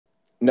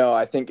No,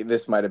 I think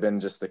this might have been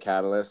just the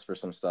catalyst for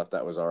some stuff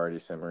that was already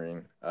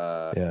simmering.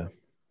 Yeah.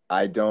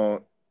 I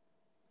don't,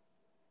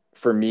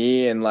 for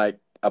me, and like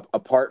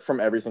apart from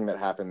everything that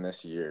happened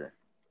this year,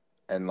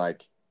 and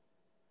like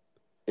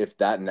if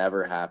that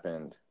never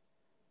happened,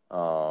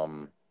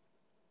 um,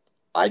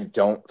 I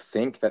don't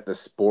think that the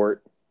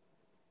sport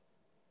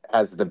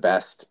has the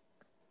best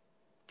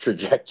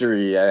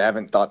trajectory. I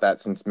haven't thought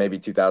that since maybe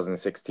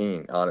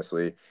 2016,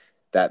 honestly,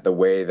 that the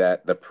way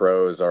that the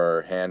pros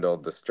are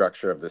handled, the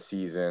structure of the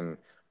season,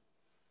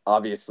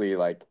 obviously,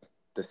 like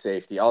the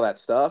safety, all that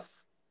stuff.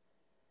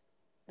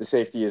 The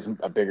safety is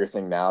a bigger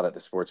thing now that the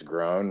sport's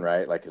grown,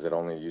 right? Like, because it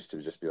only used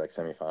to just be like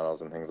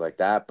semifinals and things like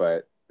that.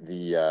 But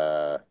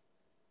yeah,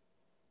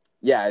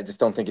 I just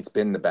don't think it's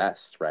been the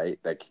best, right?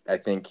 Like, I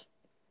think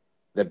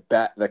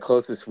the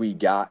closest we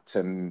got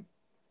to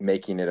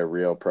making it a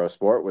real pro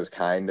sport was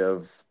kind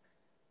of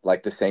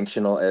like the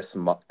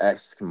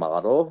sanctional-esque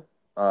model.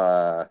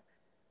 Uh,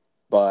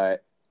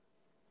 but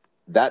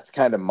that's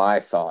kind of my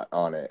thought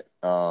on it.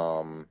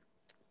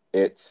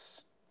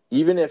 It's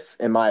even if,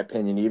 in my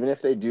opinion, even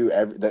if they do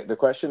the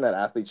question that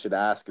athletes should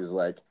ask is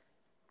like,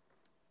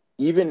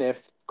 even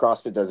if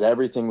CrossFit does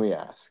everything we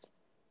ask,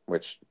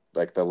 which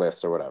like the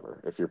list or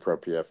whatever, if you're pro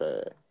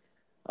PFA,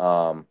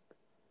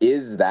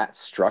 is that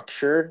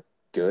structure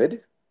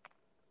good?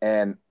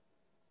 And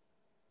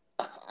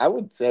I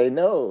would say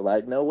no,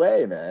 like no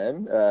way,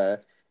 man.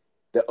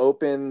 The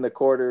open, the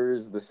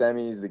quarters, the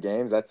semis, the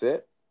games, that's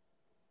it.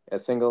 A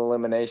single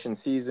elimination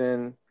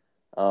season.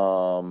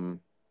 You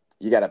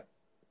got to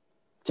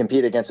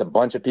compete against a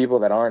bunch of people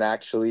that aren't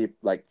actually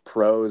like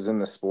pros in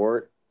the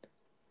sport,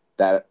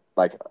 that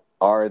like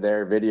are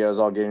their videos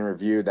all getting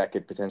reviewed that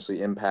could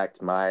potentially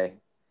impact my,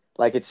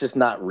 like, it's just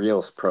not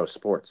real pro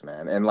sports,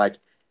 man. And like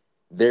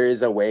there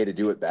is a way to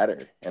do it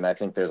better, and I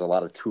think there's a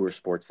lot of tour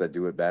sports that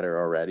do it better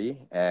already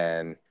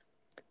and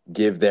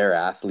give their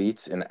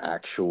athletes an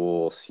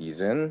actual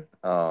season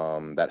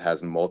that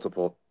has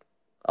multiple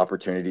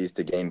opportunities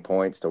to gain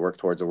points to work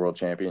towards a world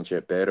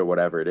championship bid or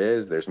whatever it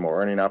is. There's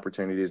more earning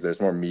opportunities,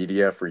 there's more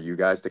media for you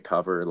guys to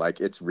cover.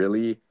 Like, it's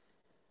really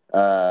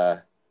uh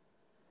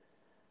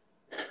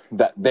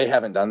that they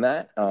haven't done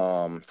that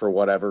for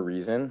whatever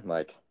reason.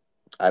 Like,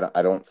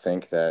 I don't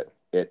think that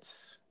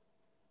it's,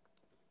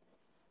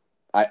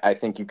 I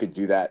think you could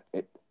do that.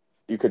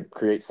 You could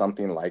create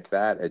something like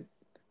that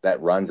that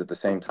runs at the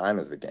same time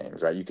as the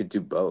games, right? You could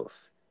do both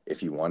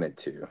if you wanted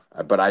to.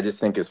 But I just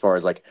think as far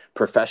as like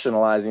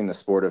professionalizing the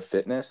sport of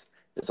fitness,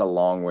 it's a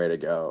long way to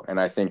go. And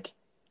I think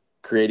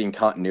creating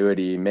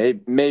continuity,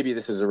 maybe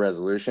this is a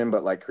resolution,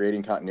 but like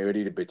creating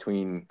continuity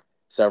between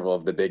several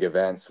of the big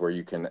events where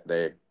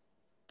they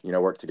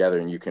work together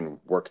and you can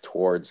work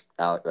towards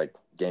like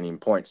gaining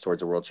points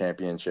towards a world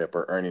championship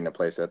or earning a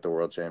place at the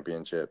world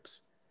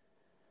championships,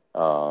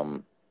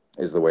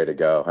 is the way to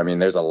go. I mean,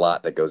 there's a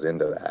lot that goes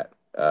into that.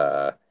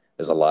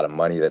 There's a lot of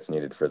money that's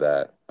needed for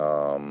that.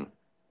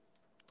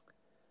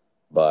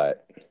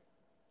 But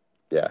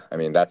yeah, I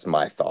mean, that's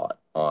my thought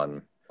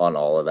on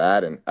all of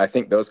that. And I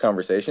think those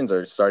conversations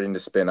are starting to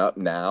spin up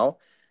now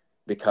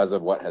because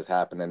of what has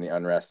happened and the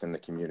unrest in the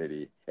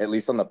community, at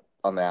least on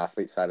the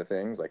athlete side of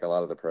things, like a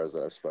lot of the pros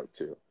that I've spoke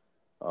to.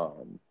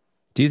 Um,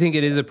 Do you think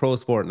it so is a pro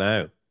sport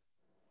now?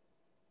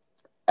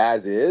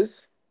 as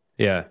is,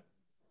 Yeah.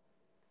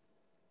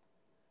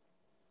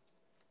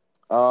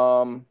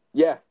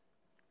 yeah.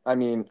 I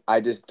mean,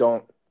 I just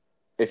don't.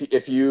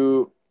 If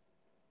you,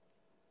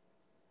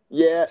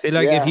 yeah, See,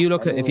 like yeah. I if you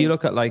mean,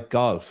 look at like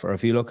golf or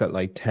if you look at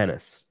like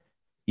tennis,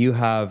 you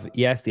have,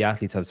 yes, the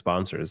athletes have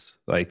sponsors,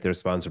 like they're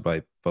sponsored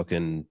by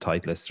fucking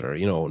Titleist or,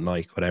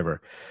 Nike,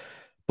 whatever.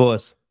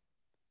 But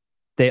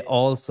they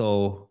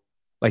also,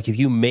 like, if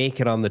you make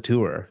it on the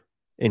tour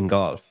in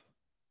golf,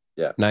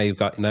 yeah, now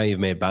you've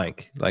made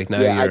bank. Like now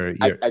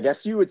yeah. I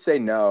guess you would say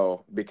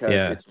no because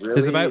yeah. it's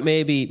There's about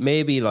really,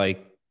 maybe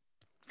like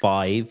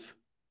five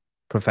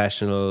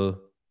professional,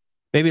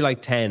 maybe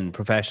like 10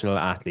 professional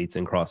athletes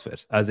in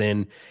CrossFit. As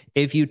in,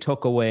 if you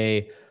took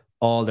away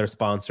all their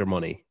sponsor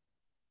money,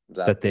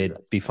 that they'd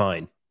exactly, be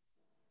fine.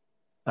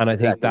 And I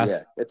think exactly.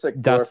 Yeah, it's a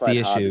that's glorified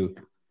the hobby. issue.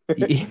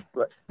 And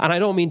But I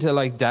don't mean to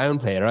like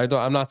downplay it.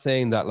 I'm not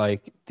saying that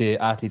like the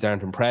athletes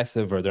aren't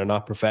impressive or they're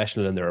not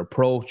professional in their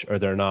approach or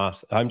they're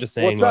not. I'm just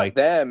well, saying it's not like,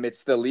 them;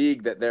 it's the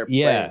league that they're playing.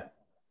 yeah,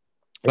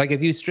 like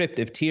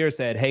if Tier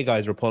said, "Hey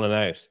guys, we're pulling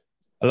out,"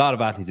 a lot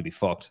of athletes would be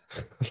fucked.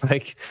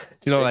 Like,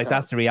 Big like time.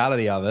 that's the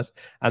reality of it.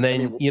 And I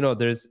then mean,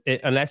 there's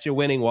unless you're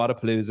winning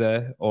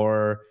Wadapalooza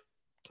or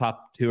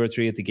top 2 or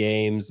 3 at the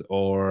games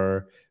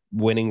or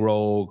winning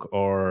Rogue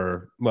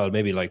or well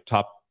maybe like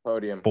top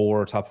podium.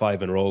 4, top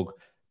 5 in Rogue,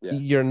 Yeah,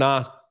 you're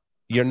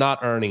not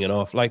earning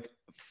enough. Like,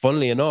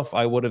 funnily enough,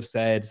 I would have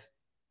said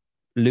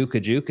Luka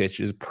Jukic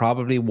is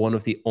probably one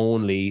of the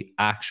only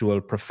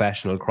actual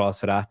professional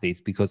CrossFit athletes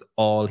because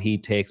all he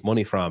takes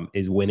money from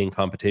is winning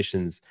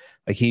competitions.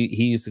 Like he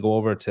used to go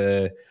over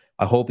to,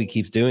 I hope he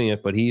keeps doing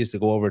it, but he used to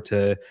go over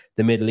to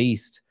the Middle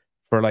East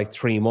for like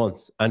 3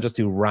 months and just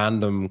do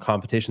random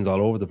competitions all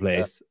over the Yeah.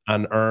 place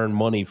and earn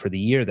money for the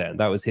year. Then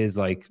that was his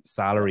like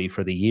salary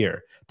for the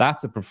year.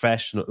 That's a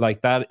professional,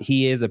 like that.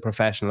 He is a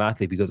professional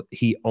athlete because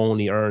he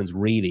only earns,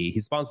 really,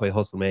 he's sponsored by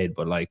Hustle Made,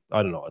 but like,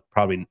 I don't know, it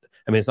probably,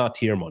 I mean, it's not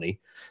tier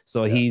money.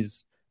 So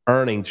he's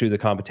earning through the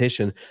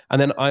competition. And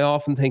then I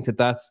often think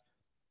that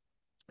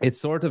it's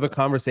sort of a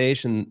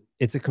conversation.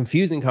 It's a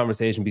confusing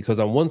conversation because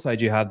on one side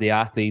you have the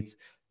athletes.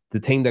 The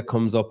thing that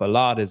comes up a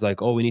lot is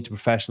like, oh, we need to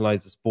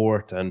professionalize the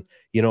sport, and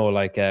you know,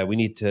 like we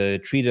need to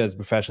treat it as a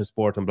professional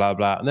sport and blah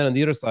blah. And then on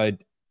the other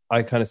side,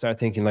 I kind of start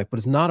thinking like, but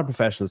it's not a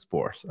professional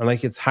sport, and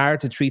like it's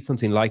hard to treat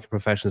something like a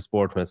professional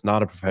sport when it's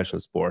not a professional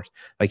sport.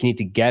 Like you need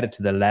to get it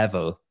to the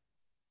level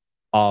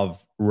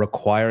of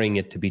requiring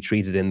it to be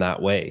treated in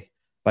that way.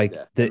 Like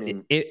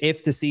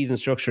if the season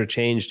structure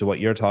changed to what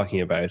you're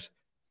talking about,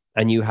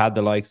 and you had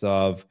the likes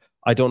of,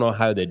 I don't know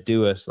how they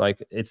do it.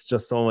 Like it's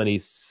just so many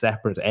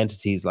separate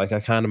entities. Like I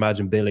can't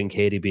imagine Bill and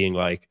Katie being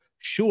like,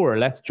 sure,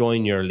 let's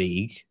join your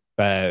league,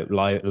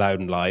 Loud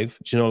and Live.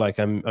 Do you know, like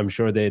I'm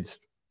sure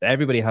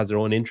everybody has their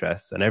own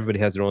interests and everybody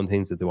has their own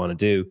things that they want to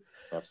do.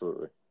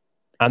 Absolutely.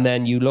 And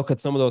then you look at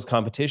some of those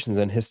competitions,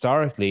 and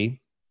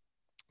historically,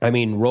 I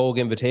mean, Rogue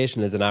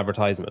Invitation is an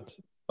advertisement.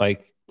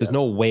 Like there's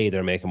no way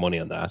they're making money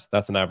on that.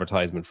 That's an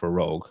advertisement for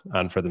Rogue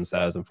and for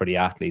themselves and for the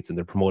athletes, and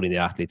they're promoting the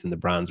athletes and the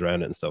brands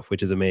around it and stuff,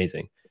 which is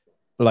amazing.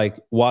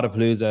 Like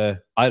Wadapalooza,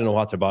 I don't know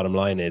what their bottom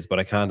line is, but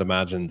I can't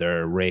imagine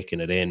they're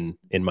raking it in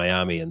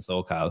Miami and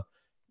SoCal.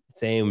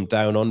 Same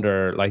down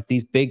under, like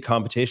these big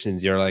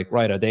competitions, you're like,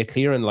 right, are they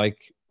clearing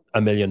like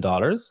 $1 million?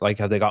 Like,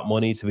 have they got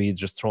money to be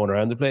just thrown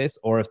around the place?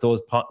 Or if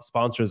those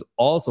sponsors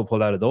also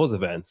pull out of those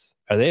events,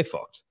 are they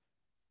fucked?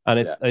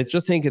 And I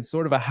just think it's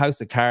sort of a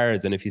house of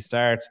cards. And if you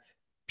start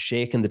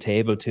shaking the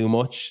table too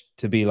much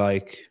to be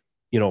like,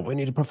 you know, we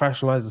need to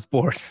professionalize the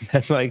sport,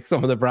 and like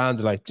some of the brands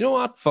are like, do you know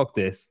what? Fuck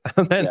this.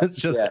 And then it's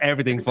just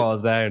everything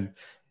falls down.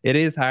 It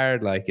is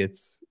hard. Like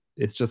it's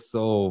just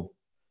so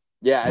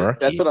murky.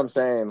 That's what I'm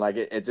saying. Like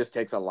it just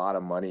takes a lot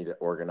of money to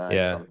organize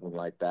something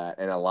like that,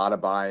 and a lot of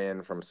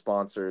buy-in from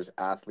sponsors,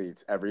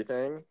 athletes,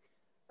 everything.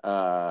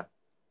 So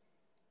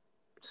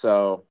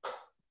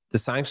the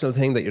sanctional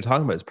thing that you're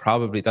talking about is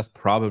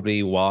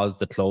probably was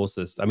the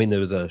closest. I mean, there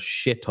was a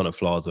shit ton of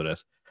flaws with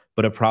it,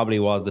 but it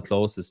probably was the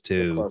closest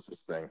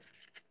thing.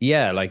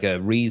 Yeah, like a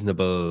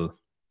reasonable,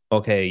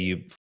 okay,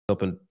 you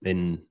up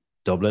in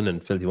Dublin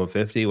and Filthy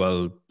 150,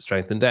 well,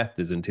 strength and depth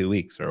is in 2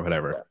 weeks or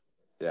whatever.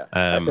 Yeah.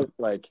 I think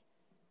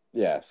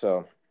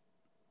so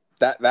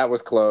that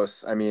was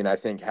close. I mean, I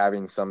think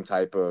having some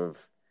type of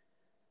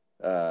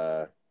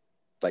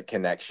like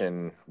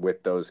connection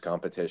with those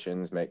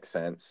competitions makes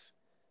sense.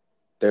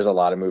 There's a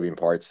lot of moving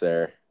parts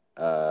there.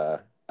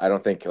 I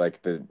don't think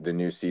like the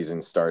new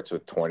season starts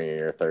with 20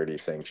 or 30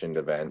 sanctioned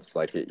events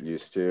like it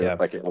used to,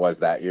 like it was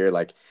that year.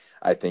 Like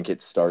I think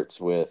it starts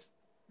with,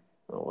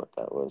 I don't know what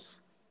that was.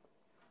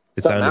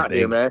 It something sounded out big.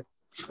 here, man.